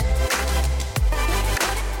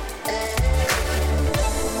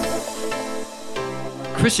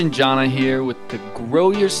Chris and Jonna here with the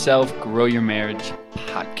Grow Yourself, Grow Your Marriage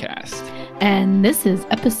podcast. And this is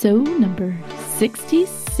episode number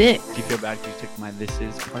 66. Do you feel bad because you took my "this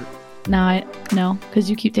is" part? No, because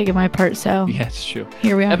you keep taking my part, so Yeah, it's true.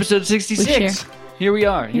 here we are. Episode 66. Here we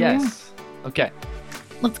are. Yes. Okay.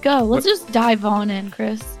 Let's go. Let's just dive on in,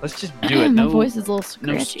 Chris. Let's just do it. My No, voice is a little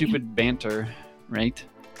scratchy. no stupid banter, right?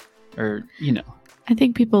 Or, I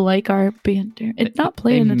think people like our banter. It's not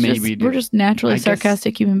playing. They It's maybe just do. we're just naturally I guess-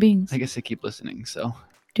 sarcastic human beings. I guess they keep listening, so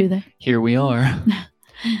Do they? here we are.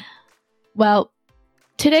 Well,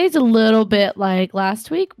 today's a little bit like last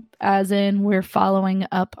week, as in we're following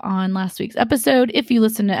up on last week's episode. If you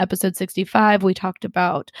listen to episode 65, we talked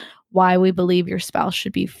about why we believe your spouse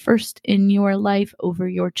should be first in your life over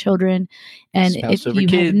your children. And Spouse if over you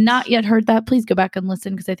kids. have not yet heard that, please go back and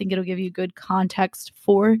listen, because I think it'll give you good context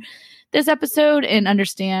for this episode and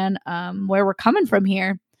understand where we're coming from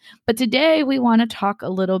here. But today we want to talk a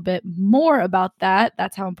little bit more about that.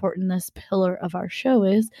 That's how important this pillar of our show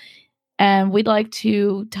is. And we'd like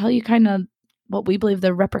to tell you kind of what we believe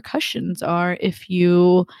the repercussions are if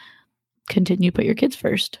you continue to put your kids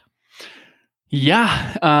first.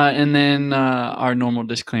 Yeah. And then our normal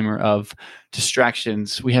disclaimer of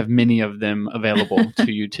distractions. We have many of them available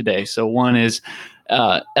to you today. So one is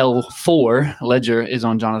L4, Ledger, is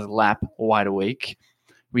on Jonna's lap, wide awake.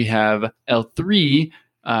 We have L3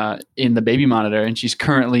 in the baby monitor, and she's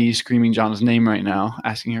currently screaming Jonna's name right now,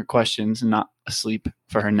 asking her questions and not asleep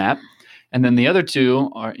for her nap. And then the other two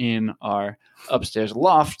are in our upstairs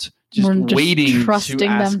loft, We're just waiting trusting to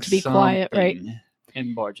them ask to be quiet, right? something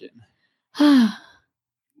and barge in.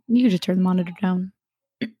 You could just turn the monitor down.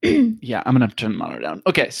 Yeah, I'm going to have to turn the monitor down.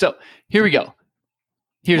 Okay, so here we go.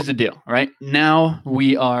 Here's the deal, right? Now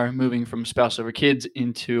we are moving from spouse over kids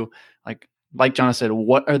into, like Jonna said,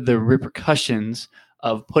 what are the repercussions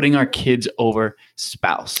of putting our kids over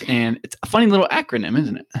spouse? And it's a funny little acronym,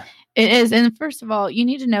 isn't it? It is. And first of all, you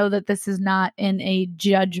need to know that this is not in a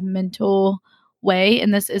judgmental way.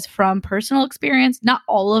 And this is from personal experience. Not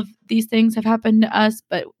all of these things have happened to us,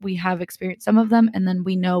 but we have experienced some of them. And then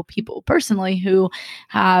we know people personally who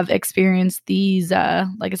have experienced these,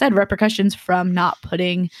 like I said, repercussions from not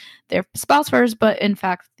putting their spouse first, but in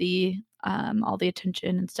fact, all the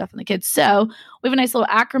attention and stuff on the kids. So we have a nice little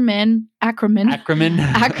acronym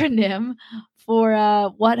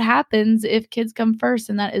for what happens if kids come first,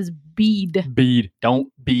 and that is BEAD. Bead.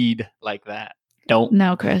 Don't bead like that.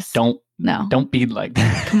 No, Chris. Don't bead like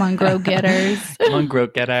that. Come on, grow getters. Come on, grow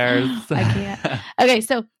getters. I can't. Okay,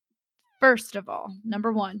 so first of all,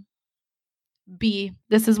 number one, B,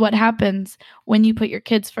 this is what happens when you put your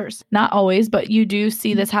kids first. Not always, but you do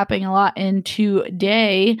see this happening a lot in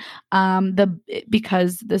today.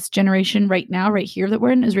 Because this generation right now, right here that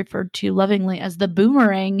we're in, is referred to lovingly as the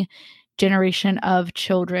boomerang generation of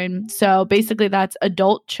children. So basically, that's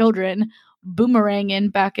adult children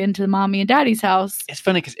boomeranging back into mommy and daddy's house. It's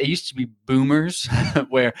funny because it used to be boomers,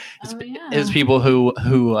 where Oh, it's people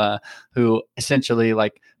who essentially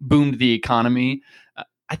like boomed the economy.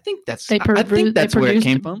 I think that's where it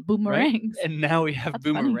came from. Boomerangs. Right? And now we have That's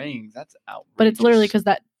funny. boomerangs. That's outrageous. But it's literally because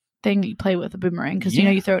that thing you play with a boomerang, because Yeah.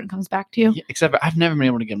 you throw it and it comes back to you. Yeah, except for I've never been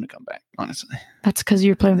able to get them to come back, honestly. That's because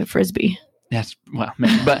you're playing with a frisbee. That's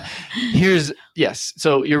maybe. But yes.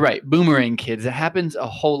 So you're right. Boomerang kids. It happens a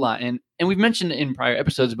whole lot. And we've mentioned it in prior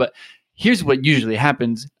episodes, but here's what usually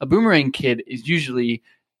happens. A boomerang kid is usually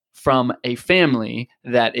from a family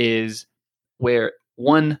that is where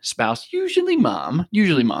one spouse, usually mom,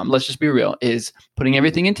 let's just be real, is putting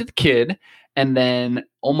everything into the kid, and then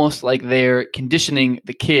almost like they're conditioning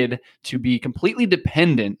the kid to be completely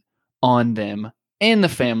dependent on them and the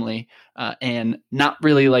family, and not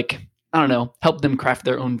really help them craft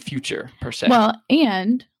their own future per se. Well,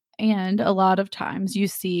 and a lot of times you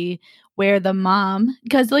see where the mom,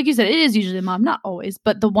 because like you said, it is usually the mom, not always,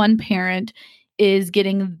 but the one parent is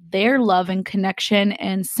getting their love and connection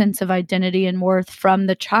and sense of identity and worth from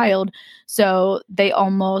the child. So they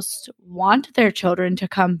almost want their children to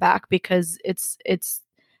come back because it's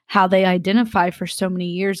how they identify for so many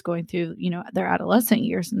years going through, their adolescent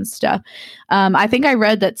years and stuff. I think I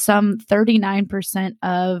read that some 39%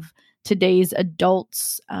 of today's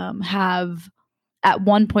adults have at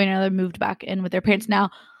one point or another moved back in with their parents. Now,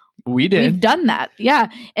 we've done that. Yeah.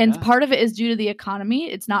 And Yeah. part of it is due to the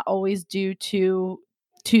economy. It's not always due to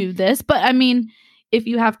this. But I mean, if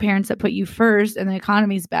you have parents that put you first and the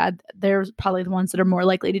economy's bad, they're probably the ones that are more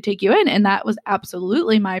likely to take you in. And that was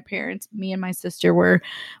absolutely my parents. Me and my sister were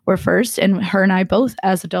first. And her and I both,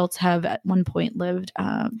 as adults, have at one point lived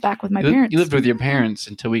back with my parents. You lived with your parents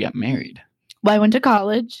until we got married. Well, I went to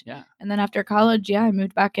college. Yeah. And then after college, I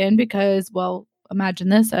moved back in because, imagine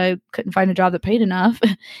this. I couldn't find a job that paid enough.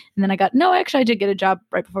 And then I did get a job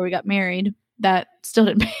right before we got married that still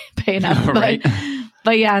didn't pay enough. Right.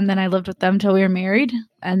 But yeah, and then I lived with them till we were married.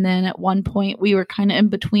 And then at one point we were kind of in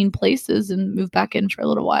between places and moved back in for a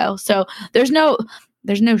little while. So there's no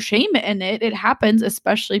shame in it. It happens,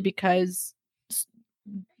 especially because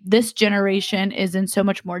this generation is in so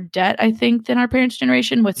much more debt, I think, than our parents'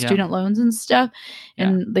 generation with student loans and stuff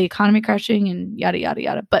and the economy crashing and yada, yada,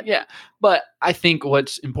 yada. But I think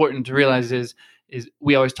what's important to realize is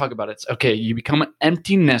we always talk about it's okay. You become an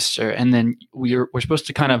empty nester, and then we're supposed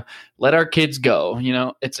to kind of let our kids go.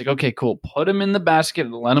 It's like, okay, cool. Put them in the basket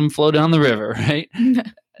and let them flow down the river, right?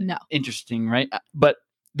 No. Interesting, right? But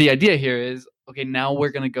the idea here is, okay, now we're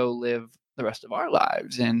going to go live the rest of our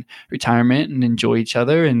lives and retirement and enjoy each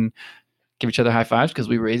other and give each other high fives because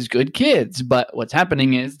we raised good kids. But what's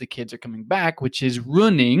happening is the kids are coming back, which is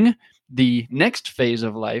ruining the next phase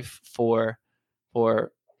of life for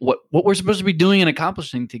what we're supposed to be doing and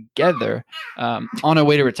accomplishing together on our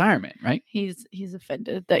way to retirement, right? He's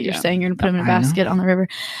offended that you're saying you're going to put him in a basket on the river.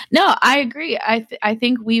 No, I agree. I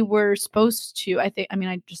think we were supposed to. I think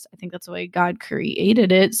that's the way God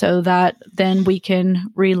created it, so that then we can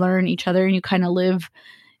relearn each other and you kind of live.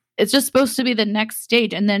 It's just supposed to be the next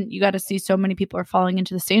stage. And then you got to see so many people are falling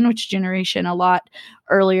into the sandwich generation a lot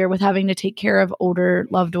earlier with having to take care of older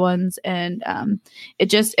loved ones. And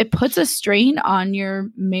it puts a strain on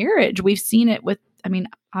your marriage. We've seen it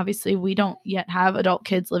obviously we don't yet have adult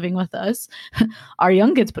kids living with us. Our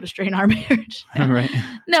young kids put a strain on our marriage. Right.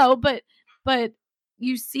 No, but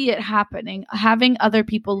you see it happening. Having other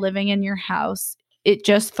people living in your house, it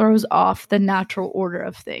just throws off the natural order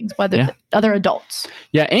of things, whether other adults.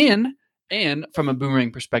 Yeah. And from a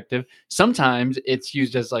boomerang perspective, sometimes it's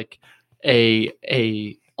used as like a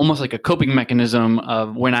almost like a coping mechanism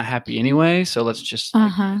of we're not happy anyway. So let's just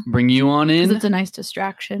bring you on in. It's a nice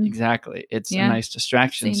distraction. Exactly. It's a nice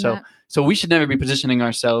distraction. So we should never be positioning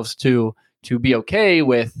ourselves to be okay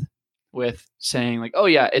with saying like, oh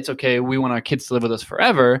yeah, it's okay. We want our kids to live with us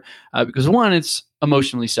forever. Because one, it's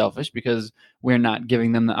emotionally selfish because we're not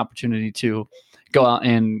giving them the opportunity to go out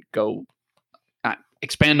and go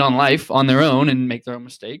expand on life on their own and make their own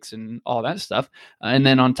mistakes and all that stuff. And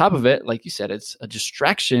then on top of it, like you said, it's a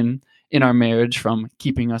distraction in our marriage from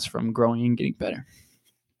keeping us from growing and getting better.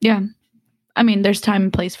 Yeah. I mean, there's time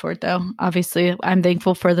and place for it, though. Obviously, I'm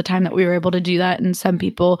thankful for the time that we were able to do that, and some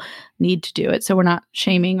people need to do it. So we're not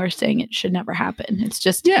shaming or saying it should never happen. It's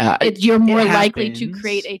just, you're more likely to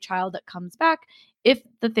create a child that comes back if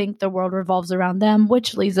the world revolves around them,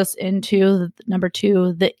 which leads us into number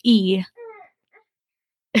 2, the E.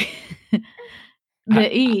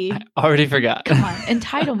 E. I already forgot. Come on,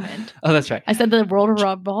 entitlement. Oh, that's right. I said the world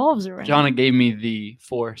revolves around. Jonna gave me the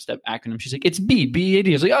 4-step acronym. She's like, it's B-E-A-D.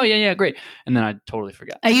 I was like, oh, yeah, great. And then I totally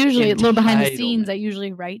forgot. I usually, a little behind the scenes, I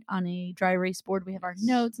usually write on a dry erase board. We have our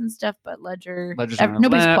notes and stuff, but Ledger's nobody's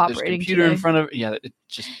cooperating. There's a computer in front of, it's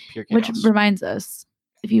just pure chaos. Which reminds us,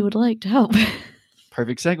 if you would like to help.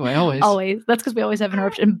 Perfect segue, always. Always. That's because we always have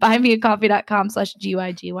interruption.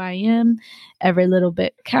 buymeacoffee.com/GYGYM. Every little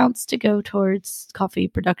bit counts to go towards coffee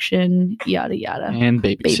production, yada, yada. And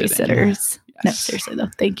babysitters. Yes. No, seriously, though.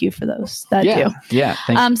 Thank you for those. That too. Yeah.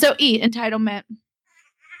 So E, entitlement.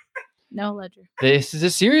 No, Ledger. This is a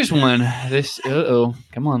serious one.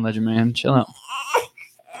 Come on, Ledger man. Chill out.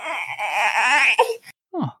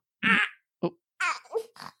 Oh.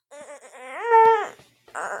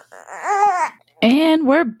 And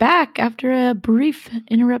we're back after a brief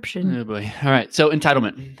interruption. Oh boy. All right. So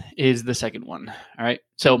entitlement is the second one. All right.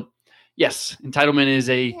 So yes, entitlement is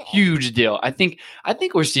a huge deal. I think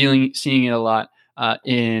we're seeing it a lot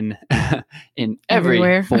in every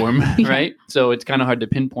Everywhere. form, right? So it's kind of hard to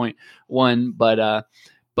pinpoint one, but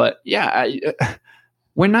yeah,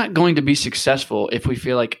 we're not going to be successful if we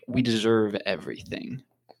feel like we deserve everything.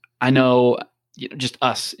 I know, just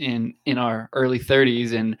us in our early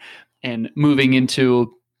 30s and moving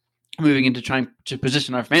into trying to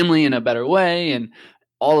position our family in a better way and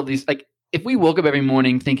all of these, like if we woke up every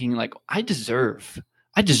morning thinking like I deserve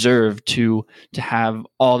to have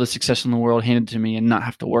all the success in the world handed to me and not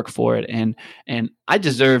have to work for it, and I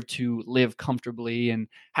deserve to live comfortably and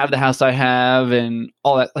have the house I have and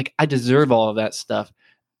all that, like I deserve all of that stuff,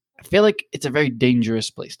 I feel like it's a very dangerous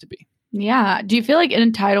place to be. Yeah. Do you feel like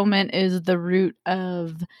entitlement is the root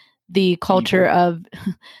of the culture of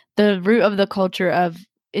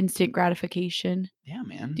instant gratification? Yeah,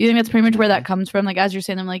 man. Do you think that's pretty much where that comes from? Like, as you're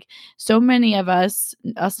saying, I'm like, so many of us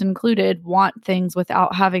included, want things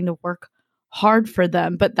without having to work hard for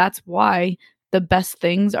them. But that's why the best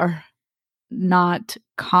things are not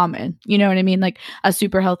common. You know what I mean? Like a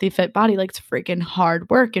super healthy, fit body, like it's freaking hard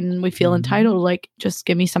work, and we feel entitled. Like, just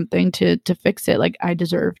give me something to fix it. Like I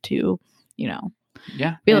deserve to, feel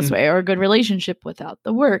this way, or a good relationship without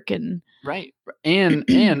the work. And right. And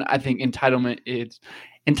I think entitlement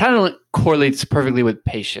correlates perfectly with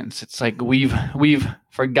patience. It's like we've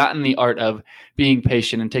forgotten the art of being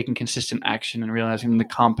patient and taking consistent action and realizing the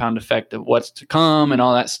compound effect of what's to come and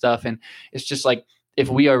all that stuff. And it's just like, if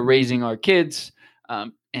we are raising our kids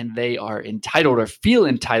and they are entitled or feel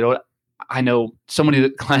entitled, I know so many of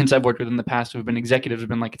the clients I've worked with in the past who have been executives have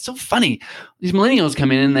been like, it's so funny. These millennials come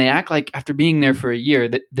in and they act like after being there for a year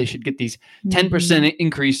that they should get these 10%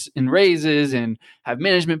 increase in raises and have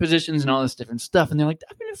management positions and all this different stuff. And they're like,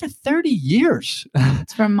 I've been here for 30 years.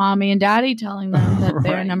 It's from mommy and daddy telling them that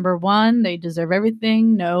they're number one. They deserve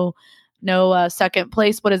everything. No second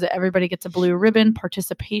place. What is it? Everybody gets a blue ribbon,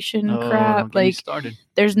 participation crap. Like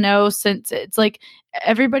there's no sense. It's like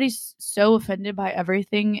everybody's so offended by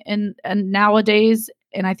everything and nowadays.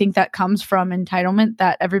 And I think that comes from entitlement,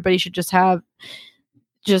 that everybody should just have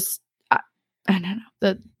I don't know,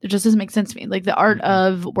 that it just doesn't make sense to me. Like the art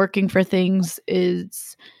of working for things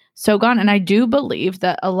is so gone. And I do believe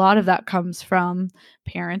that a lot of that comes from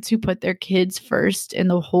parents who put their kids first and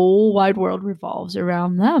the whole wide world revolves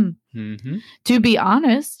around them. To be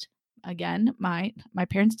honest, again, my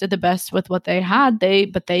parents did the best with what they had.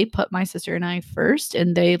 But they put my sister and I first,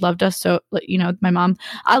 and they loved us. So, my mom,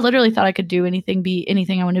 I literally thought I could do anything, be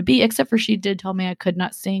anything I wanted to be, except for she did tell me I could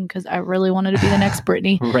not sing because I really wanted to be the next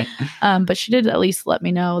Britney. Right. But she did at least let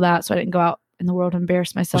me know that, so I didn't go out in the world and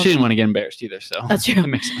embarrass myself. Well, she didn't want to get embarrassed either, so that's true. That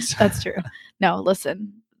makes sense. That's true. No,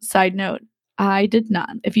 listen, side note, I did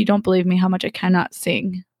not, if you don't believe me how much I cannot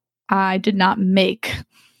sing, I did not make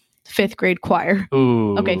 5th grade choir.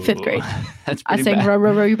 Ooh. Okay, 5th grade. That's I sang bad. Row,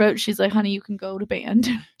 Row, Row Your Boat. She's like, honey, you can go to band.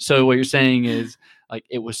 So what you're saying is, like,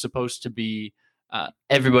 it was supposed to be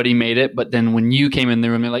everybody made it, but then when you came in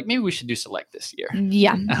the room, they're like, maybe we should do select this year.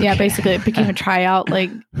 Yeah. Okay. Yeah, basically it became a tryout.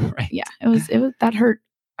 Like, right. Yeah, it was that hurt.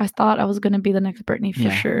 I thought I was going to be the next Britney for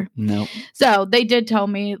sure. Nope. So they did tell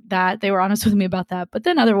me that. They were honest with me about that. But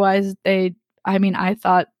then otherwise, I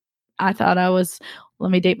thought I was, let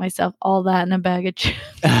me date myself, all that in a bag of chips.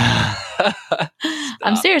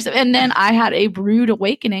 I'm serious. And then I had a rude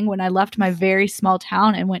awakening when I left my very small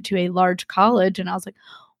town and went to a large college. And I was like,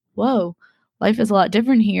 whoa, life is a lot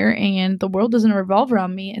different here. And the world doesn't revolve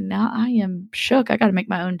around me. And now I am shook. I got to make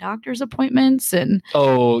my own doctor's appointments. And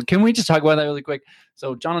can we just talk about that really quick?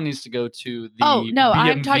 So Jonna needs to go to the BMV.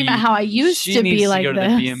 I'm talking about how I used to be like this.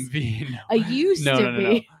 The BMV. No. I used to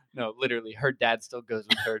be. No, literally, her dad still goes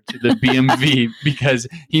with her to the BMV because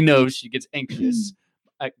he knows she gets anxious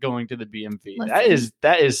at going to the BMV. Listen,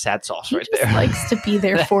 that is sad sauce right there. He likes to be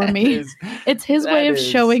there for me. It's his way of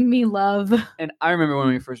showing me love. And I remember when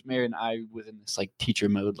we first married, and I was in this like teacher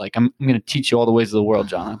mode. Like, I'm going to teach you all the ways of the world,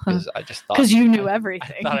 Jonna, because I just thought you knew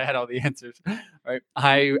everything. I thought I had all the answers. Right?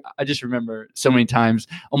 I just remember so many times,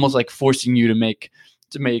 almost like forcing you to make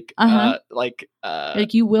like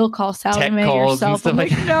you will call Sally Mae yourself. I'm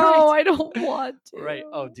like, no, I don't want to. Right.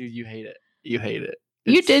 Oh, dude, you hate it.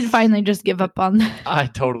 You did finally just give up on that. I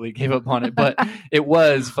totally gave up on it, but it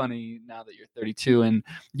was funny now that you're 32 and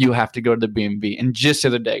you have to go to the BMV. And just the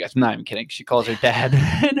other day, guys, I'm not even kidding, she calls her dad,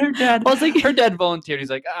 and her dad volunteered. He's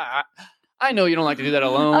like, I know you don't like to do that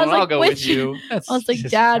alone. I'll go with you. I was like,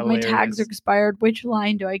 Dad, hilarious. My tags are expired. Which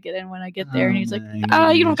line do I get in when I get there? And he's like,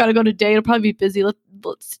 you don't got to go today. It'll probably be busy.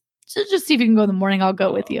 Let's just see if you can go in the morning. I'll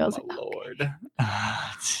go with you. I was like, Lord.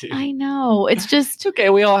 Okay. I know. It's just it's okay.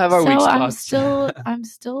 We all have our weak spots. I'm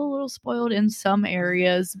still a little spoiled in some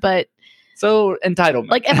areas, but so entitlement.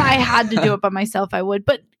 Like if I had to do it by myself, I would.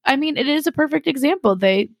 But I mean, it is a perfect example.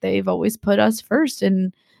 They've always put us first,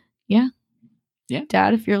 and yeah.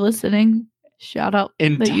 Dad, if you're listening, shout out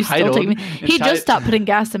that you still take me. He just stopped putting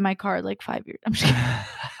gas in my car like 5 years. I'm just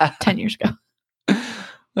kidding. 10 years ago.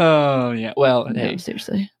 Oh yeah. Well, no, hey,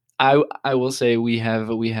 seriously. I will say we have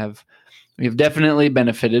definitely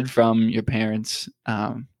benefited from your parents.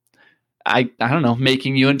 I don't know,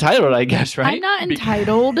 making you entitled, I guess, right? I'm not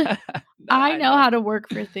entitled. I know how to work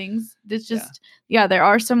for things. It's just, there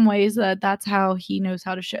are some ways that's how he knows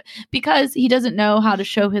how to show, because he doesn't know how to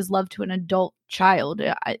show his love to an adult child.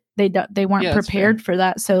 They weren't prepared for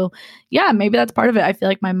that. So maybe that's part of it. I feel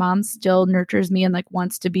like my mom still nurtures me and like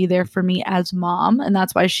wants to be there for me as mom. And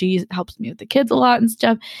that's why she helps me with the kids a lot and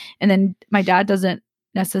stuff. And then my dad doesn't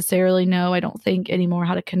necessarily know, I don't think anymore,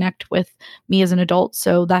 how to connect with me as an adult.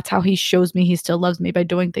 So that's how he shows me he still loves me, by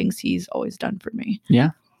doing things he's always done for me.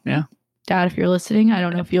 Yeah. Dad, if you're listening, I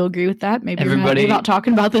don't know if you'll agree with that. Maybe we're not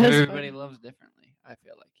talking about this. Everybody loves differently, I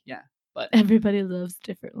feel like. Yeah. But everybody loves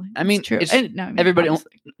differently. I mean, it's true. it's And, no, I mean, everybody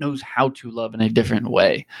obviously. knows how to love in a different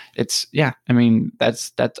way. It's I mean,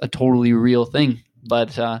 that's a totally real thing.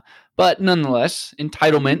 But nonetheless,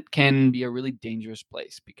 entitlement can be a really dangerous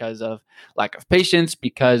place because of lack of patience,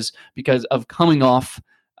 because of coming off.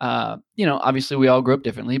 Obviously we all grew up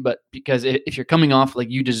differently, but because if you're coming off like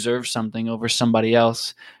you deserve something over somebody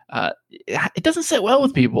else, it doesn't sit well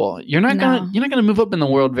with people. You're not gonna move up in the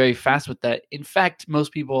world very fast with that. In fact,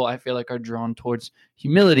 most people I feel like are drawn towards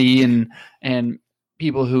humility and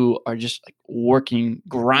people who are just like working,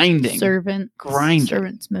 grinding,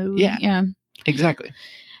 servants mode. Yeah, exactly.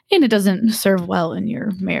 And it doesn't serve well in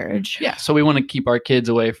your marriage. Yeah, so we want to keep our kids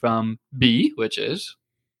away from B, which is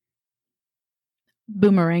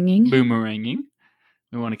boomeranging.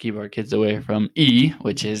 We want to keep our kids away from E,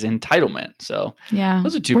 which is entitlement. So yeah,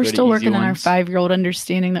 those are two. We're still working on our ones. 5-year-old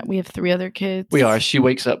understanding that we have 3 other kids. We are. She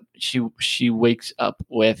wakes up. She wakes up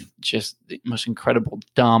with just the most incredible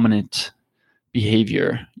dominant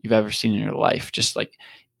behavior you've ever seen in your life. Just like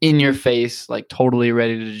in your face, like totally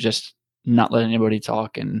ready to just not let anybody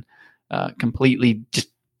talk and completely just.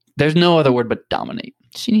 There's no other word but dominate.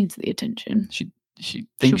 She needs the attention. She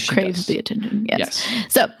thinks she craves does. the attention. Yes.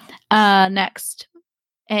 So next,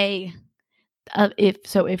 if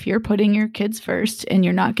you're putting your kids first and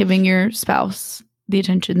you're not giving your spouse the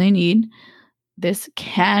attention they need, this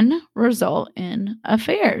can result in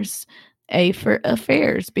affairs. A for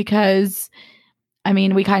affairs, because I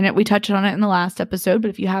mean we touched on it in the last episode,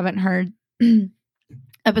 but if you haven't heard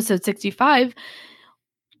episode 65.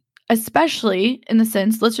 Especially in the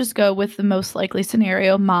sense, let's just go with the most likely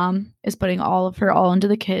scenario. Mom is putting all into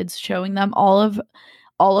the kids, showing them all of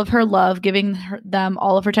her love, giving them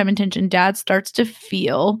all of her time and attention. Dad starts to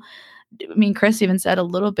feel, I mean, Chris even said a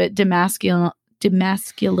little bit demasculinized.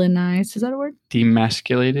 Is that a word?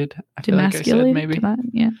 Demasculated. I feel like I said maybe.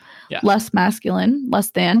 Yeah. Less masculine,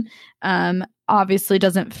 less than. Obviously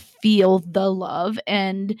doesn't feel the love,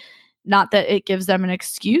 and not that it gives them an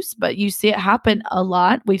excuse, but you see it happen a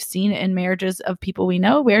lot. We've seen it in marriages of people we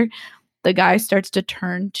know where the guy starts to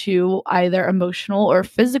turn to either emotional or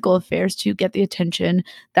physical affairs to get the attention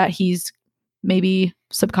that he's maybe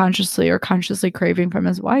subconsciously or consciously craving from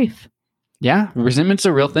his wife. Yeah, resentment's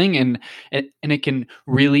a real thing, and it can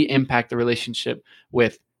really impact the relationship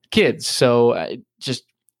with kids. So just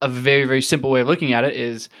a very, very simple way of looking at it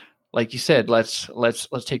is, like you said, let's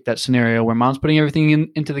take that scenario where mom's putting everything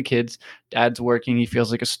into the kids, dad's working, he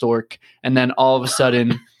feels like a stork, and then all of a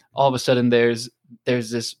sudden there's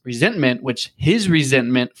this resentment, which his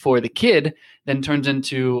resentment for the kid then turns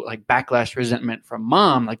into like backlash resentment from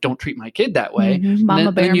mom, like don't treat my kid that way. Mm-hmm.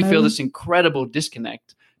 And then you feel this incredible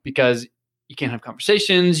disconnect because you can't have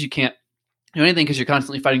conversations, you can't do anything because you're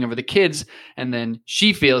constantly fighting over the kids. And then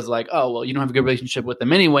she feels like, oh, well, you don't have a good relationship with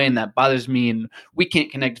them anyway, and that bothers me, and we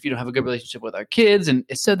can't connect if you don't have a good relationship with our kids. And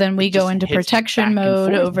so then we go into protection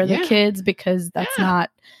mode over the kids, because that's not,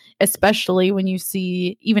 especially when you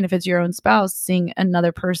see, even if it's your own spouse, seeing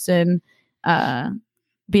another person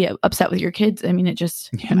be upset with your kids. I mean, it just,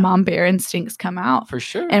 mom bear instincts come out. For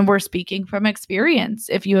sure. And we're speaking from experience.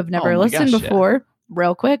 If you have never listened before,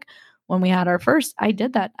 real quick, when we had our first, I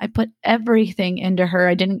did that. I put everything into her.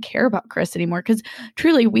 I didn't care about Chris anymore because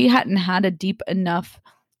truly we hadn't had a deep enough,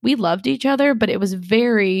 we loved each other, but it was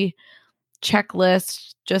very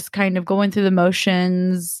checklist, just kind of going through the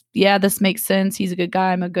motions. Yeah, this makes sense. He's a good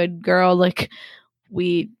guy. I'm a good girl. Like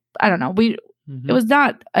I don't know. It was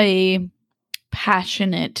not a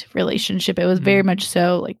passionate relationship. It was very much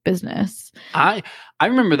so like business. I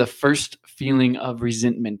remember the first feeling of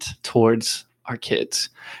resentment towards our kids,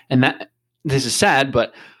 and that this is sad,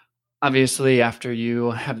 but obviously after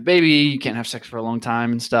you have the baby, you can't have sex for a long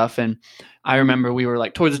time and stuff. And I remember we were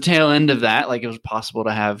like towards the tail end of that, like it was possible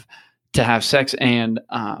to have sex, and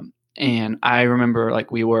I remember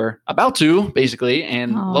like we were about to basically,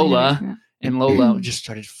 and Lola just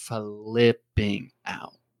started flipping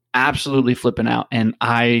out, absolutely flipping out, and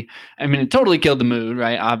I mean it totally killed the mood,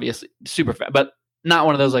 right? Obviously super fat, but not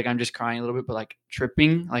one of those like I'm just crying a little bit, but like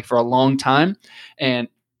tripping like for a long time, and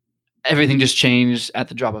everything just changed at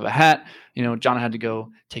the drop of a hat. You know, John had to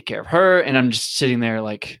go take care of her, and I'm just sitting there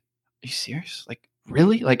like, are you serious? Like,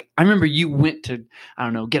 really? Like, I remember you went to, I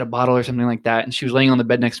don't know, get a bottle or something like that, and she was laying on the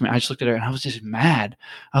bed next to me. I just looked at her and I was just mad.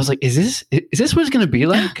 I was like, is this what it's going to be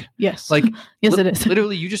like? Yes. Like, yes, it is.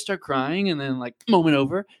 Literally, you just start crying and then like moment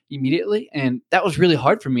over immediately. And that was really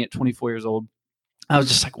hard for me at 24 years old. I was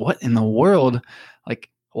just like, what in the world? Like,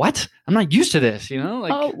 what? I'm not used to this, you know?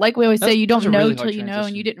 Like, like we always say, you don't those are know really till hard you know, and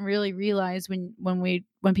transitions. you didn't really realize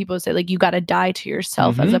when people say like you got to die to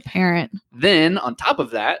yourself as a parent. Then on top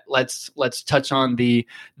of that, let's touch on the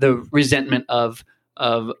resentment of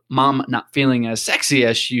mom not feeling as sexy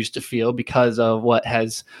as she used to feel because of what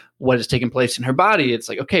has taken place in her body. It's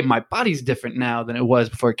like, okay, my body's different now than it was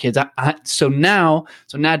before kids. So now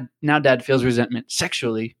dad feels resentment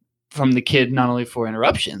sexually from the kid, not only for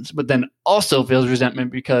interruptions, but then also feels resentment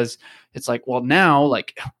because it's like, well, now,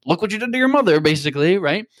 like, look what you did to your mother, basically,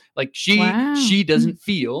 right? Like she doesn't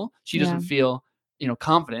feel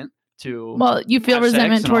confident to. Well, you feel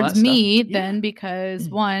resentment towards me then because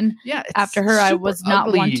one, after her, I was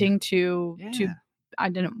not wanting to. I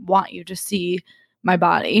didn't want you to see my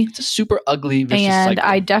body. It's a super ugly vicious and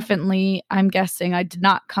cycle. I'm guessing I did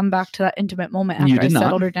not come back to that intimate moment after I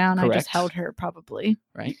settled her down. Correct. I just held her probably.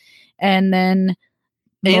 Right. And then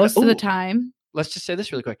most of the time. Let's just say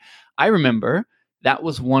this really quick. I remember that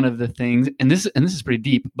was one of the things, and this is pretty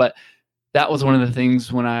deep, but that was one of the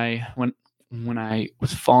things when I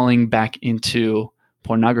was falling back into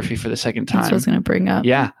pornography for the second time. That's what I was going to bring up.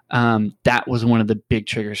 Yeah. That was one of the big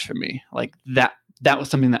triggers for me. Like that was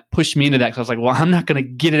something that pushed me into that. Cause I was like, well, I'm not going to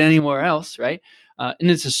get it anywhere else. Right. And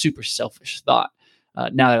it's a super selfish thought.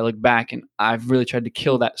 Now that I look back, and I've really tried to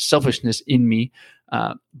kill that selfishness in me.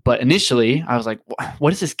 But initially I was like,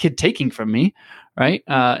 what is this kid taking from me? Right.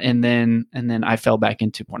 And then I fell back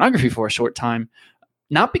into pornography for a short time,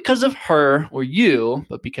 not because of her or you,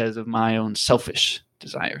 but because of my own selfish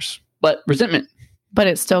desires, but resentment. But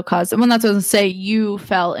it still caused, well, that's what I was going to say. You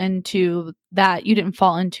fell into that. You didn't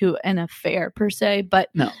fall into an affair per se, but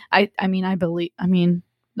no. I believe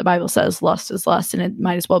the Bible says lust is lust, and it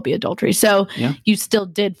might as well be adultery. So you still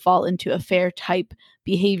did fall into affair type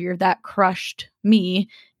behavior that crushed me,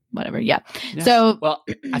 whatever. Yeah. So, well,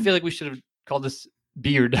 I feel like we should have called this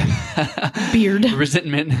beard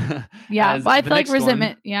resentment. Yeah. Well, I feel like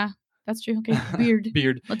resentment. Yeah, that's true. Okay.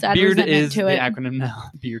 Beard. Let's add beard resentment is to the it. acronym now.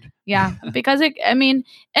 Beard. Yeah. Because and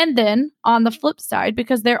then on the flip side,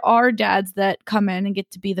 because there are dads that come in and get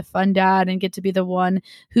to be the fun dad and get to be the one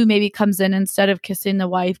who maybe comes in, instead of kissing the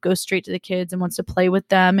wife, goes straight to the kids and wants to play with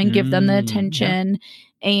them and give them the attention.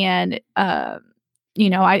 Yeah. And,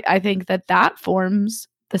 I think that forms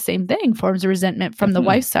the same thing, forms a resentment from the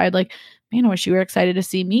wife's side. Like, man, I wish you were excited to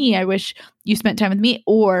see me. I wish you spent time with me.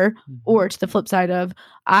 Or to the flip side of,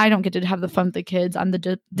 I don't get to have the fun with the kids. I'm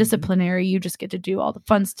the disciplinary. You just get to do all the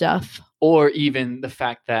fun stuff. Or even the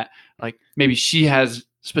fact that, like, maybe she has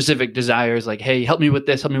specific desires, like, hey, help me with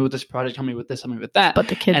this project, help me with this, help me with that. But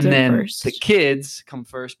the kids first. The kids come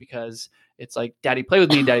first because it's like, daddy, play with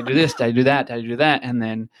me, daddy, do this, daddy, do that, daddy, do that. And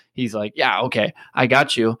then he's like, yeah, okay, I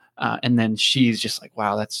got you. And then she's just like,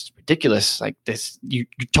 wow, that's ridiculous. Like this, you're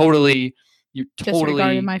totally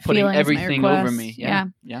my putting feelings, everything over me.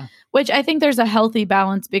 Yeah. Which I think there's a healthy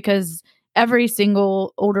balance, because every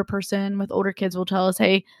single older person with older kids will tell us,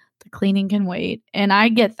 hey, the cleaning can wait. And I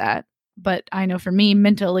get that. But I know for me,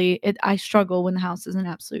 mentally, I struggle when the house is an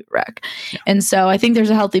absolute wreck. Yeah. And so I think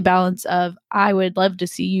there's a healthy balance of, I would love to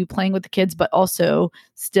see you playing with the kids, but also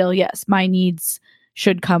still, yes, my needs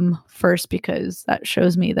should come first, because that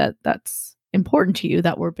shows me that that's important to you,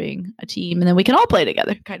 that we're being a team, and then we can all play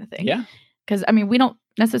together kind of thing. Yeah. Because, we don't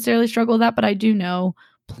necessarily struggle with that, but I do know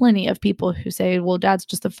plenty of people who say, well, dad's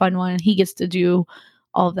just a fun one and he gets to do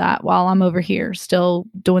all of that while I'm over here still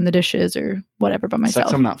doing the dishes or whatever by myself.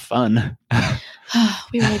 It's like I'm not fun.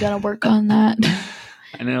 We really got to work on that.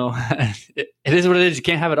 I know. It is what it is. You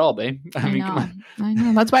can't have it all, babe. I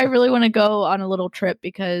know. That's why I really want to go on a little trip,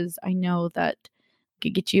 because I know that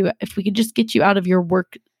if we could just get you out of your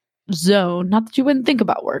work zone. Not that you wouldn't think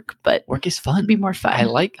about work, but work is fun. It'd be more fun. I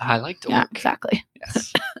like to work. Exactly.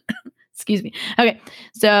 Yes. Excuse me. Okay.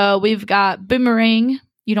 So we've got boomerang.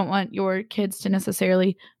 You don't want your kids to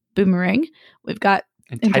necessarily boomerang. We've got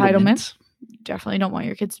entitlement. You definitely don't want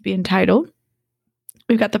your kids to be entitled.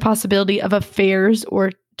 We've got the possibility of affairs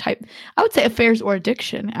or affairs or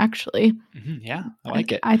addiction, actually. Mm-hmm, yeah, I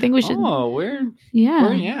like it. I think we should. Oh, we're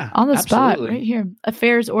on the spot right here.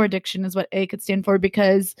 Affairs or addiction is what A could stand for,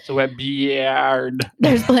 because so we're beard.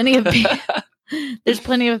 There's plenty of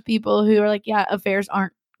people who are like, yeah, affairs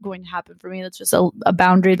aren't going to happen for me. That's just a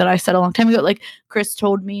boundary that I set a long time ago. Like Chris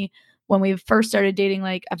told me when we first started dating,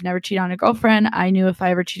 like, I've never cheated on a girlfriend. I knew if I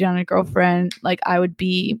ever cheated on a girlfriend, like, I would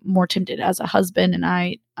be more tempted as a husband. And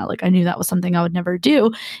I knew that was something I would never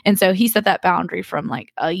do. And so he set that boundary from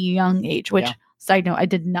like a young age, which side note, I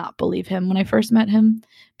did not believe him when I first met him,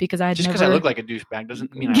 because I look like a douchebag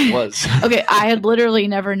doesn't mean I was. Okay. I had literally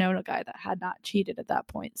never known a guy that had not cheated at that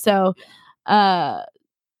point. So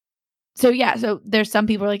So there's some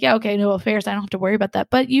people are like, yeah, okay, no affairs, I don't have to worry about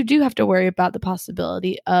that. But you do have to worry about the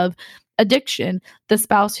possibility of addiction. The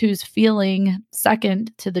spouse who's feeling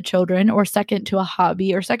second to the children or second to a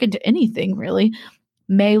hobby or second to anything really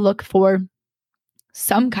may look for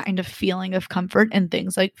some kind of feeling of comfort in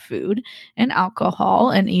things like food and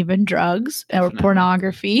alcohol and even drugs or Definitely.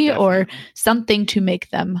 pornography or Definitely. something to make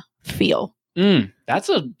them feel. That's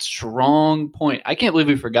a strong point. I can't believe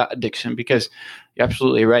we forgot addiction, because you're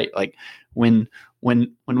absolutely right. Like when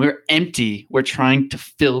we're empty, we're trying to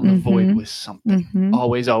fill the void with something.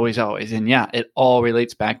 Always. And yeah, it all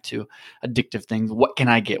relates back to addictive things. What can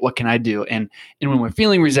I get? What can I do? And when we're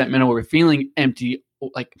feeling resentment or we're feeling empty,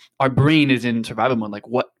 like our brain is in survival mode. Like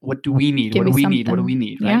what do we need? What do we need? What do we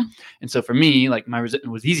need? Right. Yeah. And so for me, like my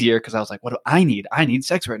resentment was easier because I was like, what do I need? I need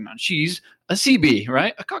sex right now. She's a CB,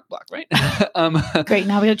 right? A cock block, right? Great.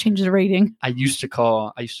 Now we got to change the rating. I used to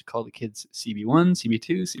call the kids CB1,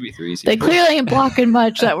 CB2, CB3, CB4. They clearly ain't blocking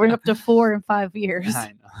much that we're up to 4 and 5 years.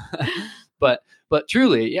 I know. but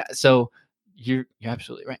truly, yeah. So you're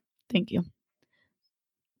absolutely right. Thank you.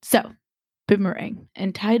 So, Boomerang,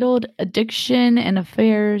 entitled Addiction and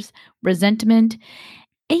Affairs, Resentment,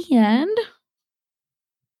 and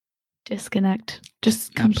Disconnect.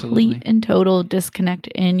 Just complete and total disconnect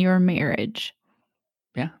in your marriage.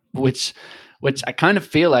 Yeah. Which I kind of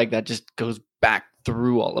feel like that just goes back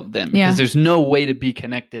through all of them. Because there's no way to be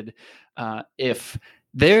connected if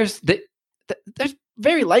there's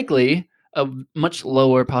very likely a much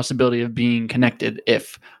lower possibility of being connected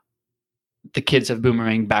if the kids have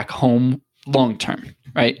Boomerang back home long term,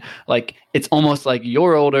 right? Like it's almost like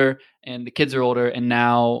you're older and the kids are older, and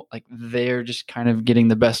now like they're just kind of getting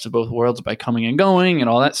the best of both worlds by coming and going and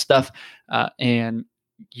all that stuff, and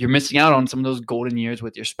you're missing out on some of those golden years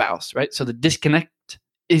with your spouse, right? So the disconnect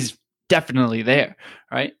is definitely there,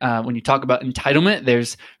 right? When you talk about entitlement,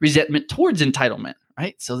 there's resentment towards entitlement,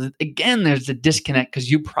 right? So again, there's the disconnect because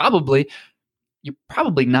you're probably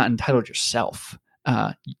not entitled yourself.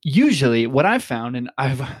 Usually what I've found, and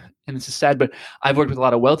this is sad, but I've worked with a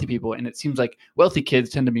lot of wealthy people, and it seems like wealthy kids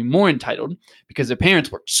tend to be more entitled because their parents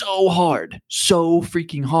worked so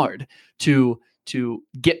freaking hard to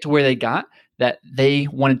get to where they got, that they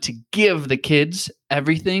wanted to give the kids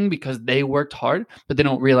everything because they worked hard, but they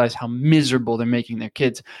don't realize how miserable they're making their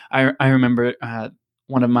kids. I remember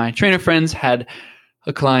one of my trainer friends had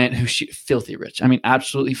a client who she filthy rich. I mean,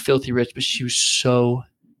 absolutely filthy rich, but she was so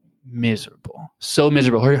miserable.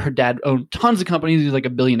 Her dad owned tons of companies. He was like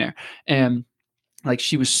a billionaire. And like,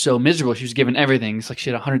 she was so miserable. She was given everything. It's like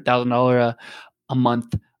she had $100,000 a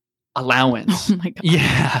month allowance. Oh my God.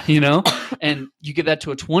 Yeah. You know, and you give that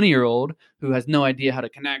to a 20-year-old who has no idea how to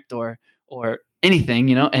connect or anything,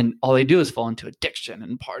 you know, and all they do is fall into addiction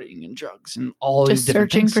and partying and drugs and all just these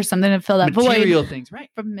different searching things. For something to fill that material void things, right?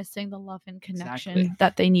 From missing the love and connection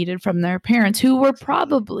that they needed from their parents, who were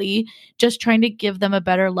probably just trying to give them a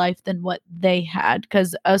better life than what they had.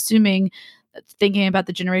 Because thinking about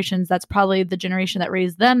the generations, that's probably the generation that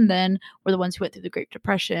raised them then were the ones who went through the Great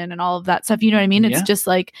Depression and all of that stuff. You know what I mean? It's just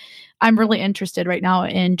like, I'm really interested right now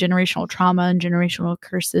in generational trauma and generational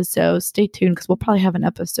curses. So stay tuned, because we'll probably have an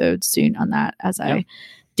episode soon on that as I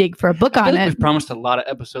dig for a book on it. We've promised a lot of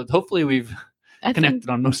episodes. Hopefully we've connected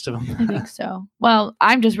on most of them. I think so. Well,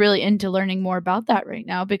 I'm just really into learning more about that right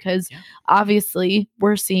now, because obviously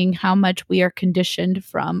we're seeing how much we are conditioned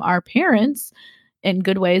from our parents in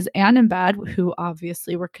good ways and in bad, who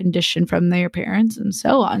obviously were conditioned from their parents and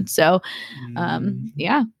so on. So,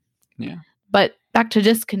 yeah. But back to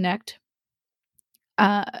disconnect.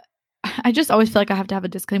 I just always feel like I have to have a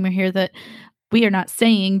disclaimer here that we are not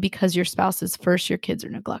saying because your spouse is first, your kids are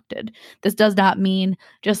neglected. This does not mean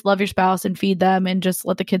just love your spouse and feed them and just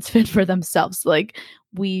let the kids fend for themselves. Like,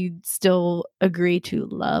 we still agree to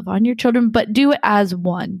love on your children, but do it as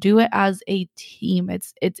one. Do it as a team.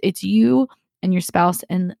 It's you and your spouse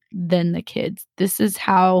and then the kids. This is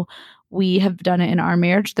how we have done it in our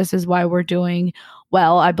marriage. This is why we're doing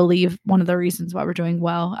well. I believe one of the reasons why we're doing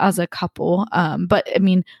well as a couple. But I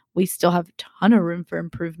mean, we still have a ton of room for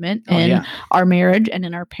improvement in our marriage and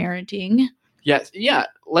in our parenting. Yes. Yeah.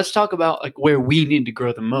 Let's talk about like where we need to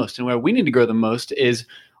grow the most. And where we need to grow the most is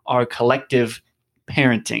our collective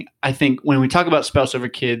parenting. I think when we talk about spouse over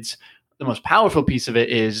kids, the most powerful piece of it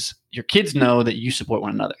is your kids know that you support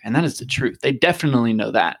one another. And that is the truth. They definitely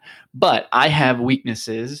know that. But I have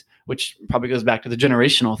weaknesses, which probably goes back to the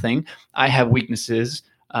generational thing. I have weaknesses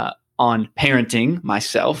on parenting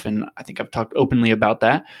myself. And I think I've talked openly about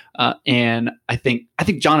that. And I think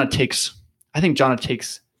Jonna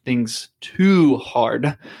takes things too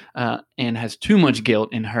hard and has too much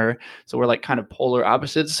guilt in her. So we're like kind of polar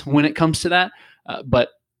opposites when it comes to that. But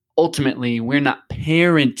ultimately we're not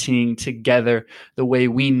parenting together the way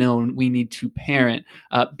we know we need to parent.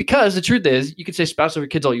 Because the truth is, you can say spouse over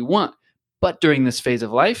kids all you want, but during this phase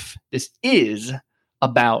of life, this is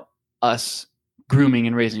about us grooming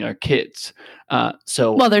and raising our kids.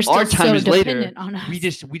 So Well, they're still our time so is later. dependent on us.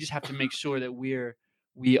 We just have to make sure that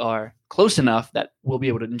we are close enough that we'll be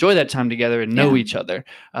able to enjoy that time together and know Yeah. each other.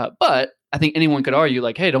 But I think anyone could argue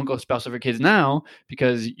like, hey, don't go spouse over kids now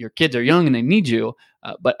because your kids are young and they need you.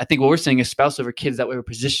 But I think what we're saying is spouse over kids. That way we're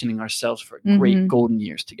positioning ourselves for great Mhm. golden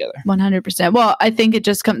years together. 100%. Well, I think it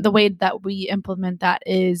just the way that we implement that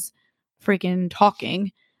is freaking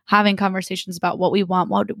talking, having conversations about what we want,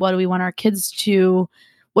 what do we want our kids to,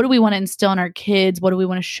 what do we want to instill in our kids, what do we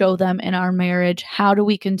want to show them in our marriage, how do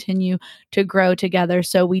we continue to grow together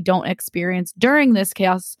so we don't experience during this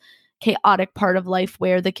chaotic part of life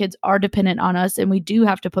where the kids are dependent on us and we do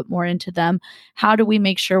have to put more into them. How do we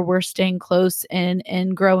make sure we're staying close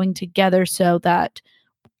and growing together so that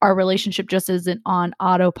our relationship just isn't on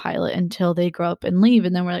autopilot until they grow up and leave.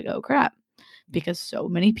 And then we're like, oh crap, because so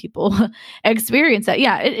many people experience that.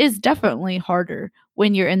 Yeah, it is definitely harder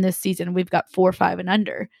when you're in this season. We've got 4, 5 and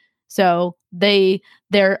under. So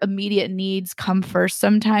their immediate needs come first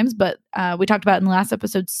sometimes. But we talked about in the last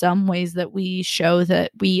episode, some ways that we show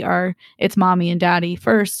that it's mommy and daddy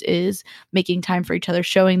first is making time for each other,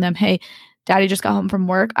 showing them, hey, Daddy just got home from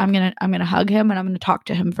work. I'm gonna hug him and I'm gonna talk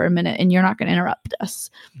to him for a minute, and you're not gonna interrupt us.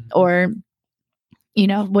 Mm-hmm. Or,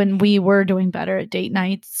 when we were doing better at date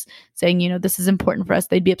nights, saying, this is important for us.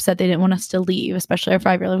 They'd be upset they didn't want us to leave, especially our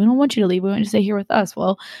 5-year-old. We don't want you to leave. We want you to stay here with us.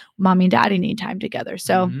 Well, mommy and daddy need time together.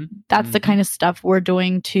 So that's the kind of stuff we're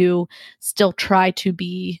doing to still try to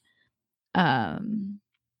be, cognizant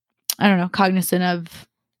of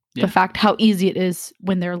the fact how easy it is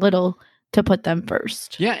when they're little to put them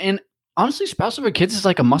first. Yeah, and honestly, spouse over kids is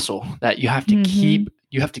like a muscle that you have to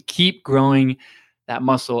keep growing that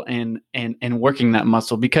muscle and working that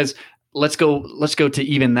muscle. Because let's go to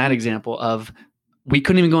even that example of we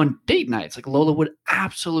couldn't even go on date nights. Like Lola would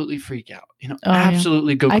absolutely freak out,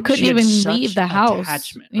 absolutely go. I couldn't even leave the house.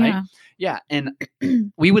 Attachment, right? Yeah, and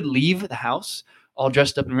we would leave the house all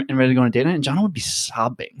dressed up and ready to go on a date night, and Jonna would be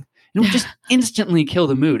sobbing. It would just instantly kill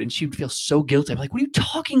the mood, and she would feel so guilty. I'm like, what are you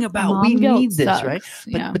talking about? Mom we need this, sucks. right?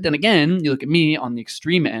 But then again, you look at me on the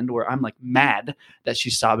extreme end where I'm like mad that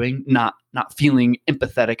she's sobbing, not feeling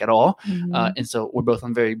empathetic at all. Mm-hmm. And so we're both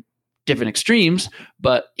on very different extremes.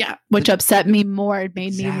 But yeah. Which upset me more. It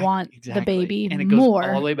made me want the baby and it goes more.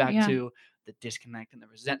 all the way back to the disconnect and the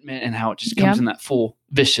resentment and how it just comes in that full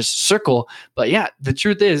vicious circle. But yeah, the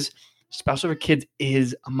truth is, spouse over kids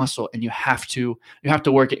is a muscle, and you have to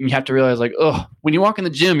work it, and you have to realize, like, when you walk in the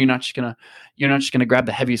gym, you're not just gonna grab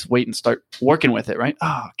the heaviest weight and start working with it, right?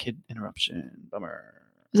 Kid interruption, bummer.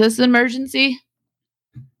 Is this an emergency?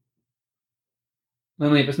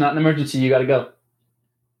 Lindley, if it's not an emergency, you gotta go.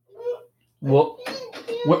 Well,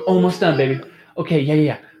 we're almost done, baby. Okay,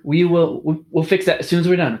 yeah. We'll fix that as soon as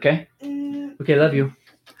we're done. Okay. Okay, love you.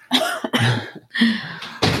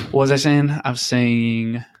 What was I saying? I was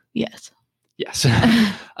saying. Yes. Yeah. So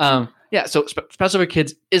spouse over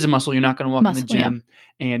kids is a muscle. You're not going to walk in the gym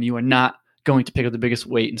and you are not going to pick up the biggest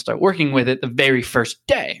weight and start working with it the very first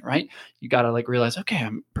day, right? You got to realize, okay,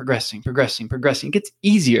 I'm progressing. It gets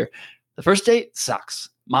easier. The first day sucks.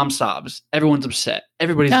 Mom sobs. Everyone's upset.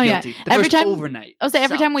 Everybody's guilty. Yeah. Every time overnight. I'll say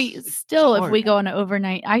every time if we go on an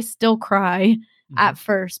overnight, I still cry at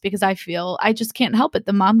first because I just can't help it.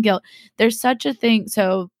 The mom guilt. There's such a thing.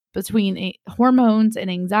 So between hormones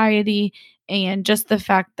and anxiety and just the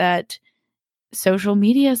fact that social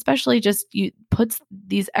media especially puts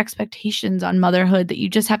these expectations on motherhood that you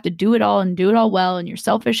just have to do it all and do it all well, and you're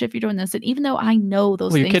selfish if you're doing this. And even though I know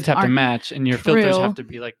those things your kids have to match and your filters have to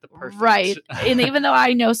be like the perfect. Right. And even though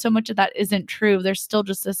I know so much of that isn't true, there's still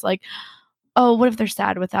just this like, oh, what if they're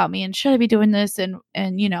sad without me? And should I be doing this? And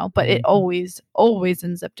but it always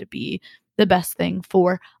ends up to be the best thing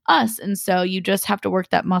for us. And so you just have to work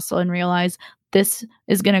that muscle and realize this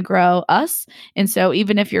is going to grow us. And so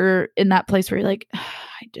even if you're in that place where you're like,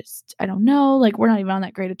 I don't know, like we're not even on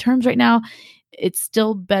that great of terms right now, it's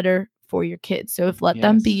still better for your kids. So if let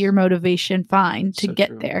them be your motivation, fine, to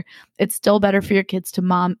get there. It's still better for your kids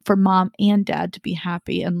for mom and dad to be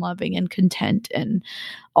happy and loving and content and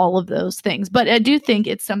all of those things. But I do think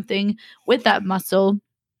it's something with that muscle.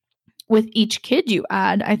 With each kid you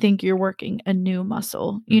add, I think you're working a new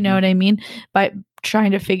muscle. You know what I mean? By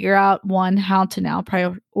trying to figure out, one, how to now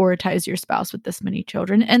prioritize your spouse with this many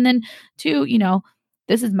children. And then two,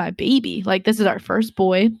 this is my baby. Like, this is our first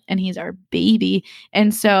boy and he's our baby.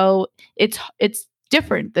 And so it's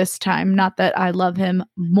different this time. Not that I love him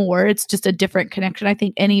more. It's just a different connection. I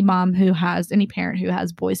think any parent who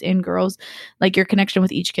has boys and girls, like your connection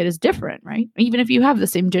with each kid is different, right? Even if you have the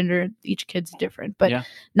same gender, each kid's different. But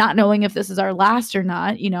not knowing if this is our last or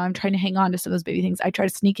not, I'm trying to hang on to some of those baby things. I try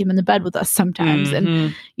to sneak him in the bed with us sometimes.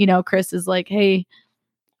 And, Chris is like, hey,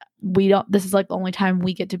 this is like the only time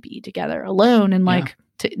we get to be together alone. And like,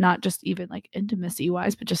 to not just even like intimacy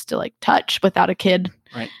wise, but just to like touch without a kid.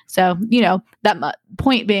 Right. So, that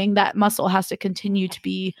point being that muscle has to continue to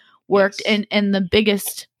be worked. Yes. And the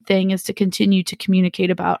biggest thing is to continue to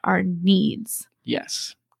communicate about our needs.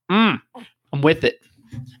 Yes. I'm with it.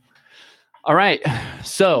 All right.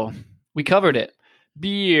 So we covered it.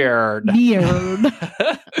 Beard.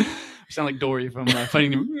 Sound like Dory from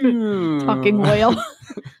Finding Talking whale.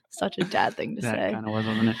 Such a dad thing to that say. Kind of was,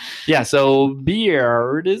 wasn't it? Yeah. So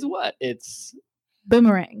beard is what? It's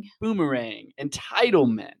boomerang.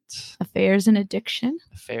 Entitlement. Affairs and addiction.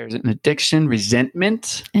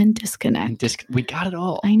 Resentment. And disconnect. We got it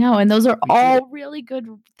all. I know. And those are all really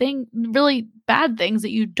really bad things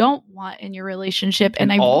that you don't want in your relationship.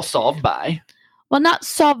 And all solved by. Well, not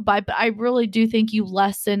solved by, but I really do think you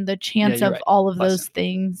lessen the chance of all of those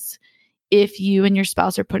things if you and your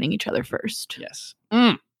spouse are putting each other first. Yes.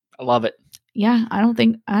 I love it. Yeah. I don't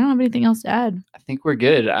have anything else to add. I think we're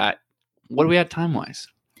good. What do we have time-wise?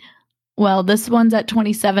 Well, this one's at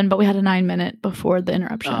 27, but we had a 9-minute before the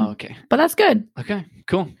interruption. Oh, okay. But that's good. Okay,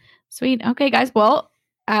 cool. Sweet. Okay, guys. Well,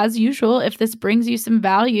 as usual, if this brings you some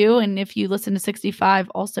value and if you listen to 65,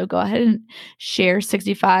 also go ahead and share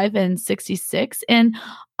 65 and 66. And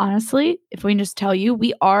honestly, if we can just tell you,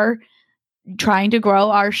 we are trying to grow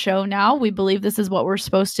our show now. We believe this is what we're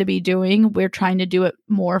supposed to be doing. We're trying to do it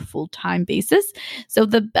more full-time basis. So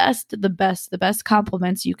the best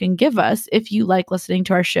compliments you can give us if you like listening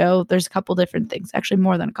to our show, there's a couple different things. Actually,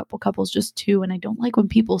 more than a couple. Couple's just two. And I don't like when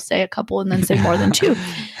people say a couple and then say more than two.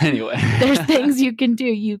 Anyway. There's things you can do.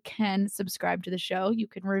 You can subscribe to the show. You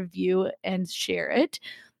can review and share it.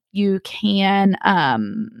 You can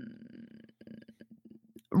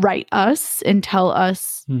write us and tell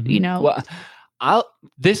us, Well,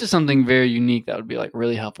 this is something very unique that would be like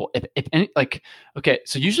really helpful. If any, okay,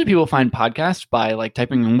 so usually people find podcasts by like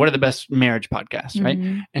typing in what are the best marriage podcasts, right?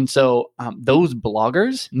 And so those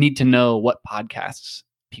bloggers need to know what podcasts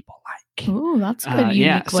people like. Ooh, that's a good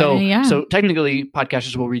unique way. So technically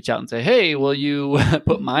podcasters will reach out and say, hey, will you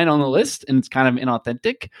put mine on the list? And it's kind of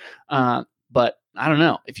inauthentic. But I don't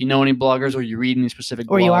know if you know any bloggers or you read any specific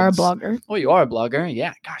blogs. Or you are a blogger.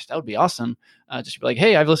 Yeah. Gosh, that would be awesome. Just be like,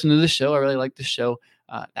 hey, I've listened to this show. I really like this show.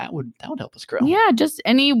 That would help us grow. Yeah. Just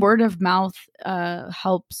any word of mouth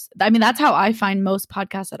helps. I mean, that's how I find most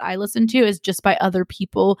podcasts that I listen to is just by other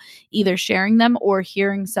people either sharing them or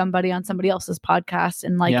hearing somebody on somebody else's podcast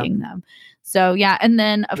and liking them. So yeah. And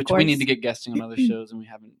then of course we need to get guesting on other shows and we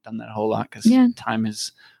haven't done that a whole lot because time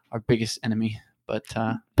is our biggest enemy. But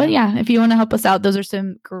yeah, if you want to help us out, those are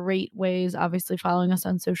some great ways. Obviously, following us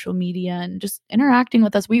on social media and just interacting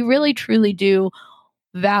with us. We really, truly do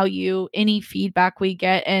value any feedback we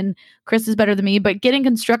get. And Chris is better than me, but getting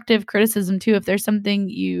constructive criticism too. If there's something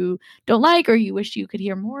you don't like or you wish you could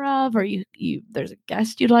hear more of, or there's a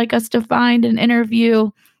guest you'd like us to find and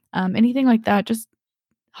interview, anything like that, just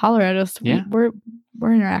holler at us. Yeah. We're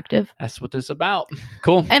interactive. That's what this is about.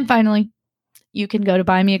 Cool. And finally, you can go to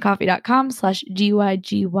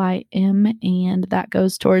buymeacoffee.com/GYGYM, and that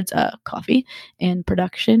goes towards coffee and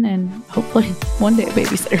production and hopefully one day a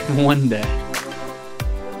babysitter. One day.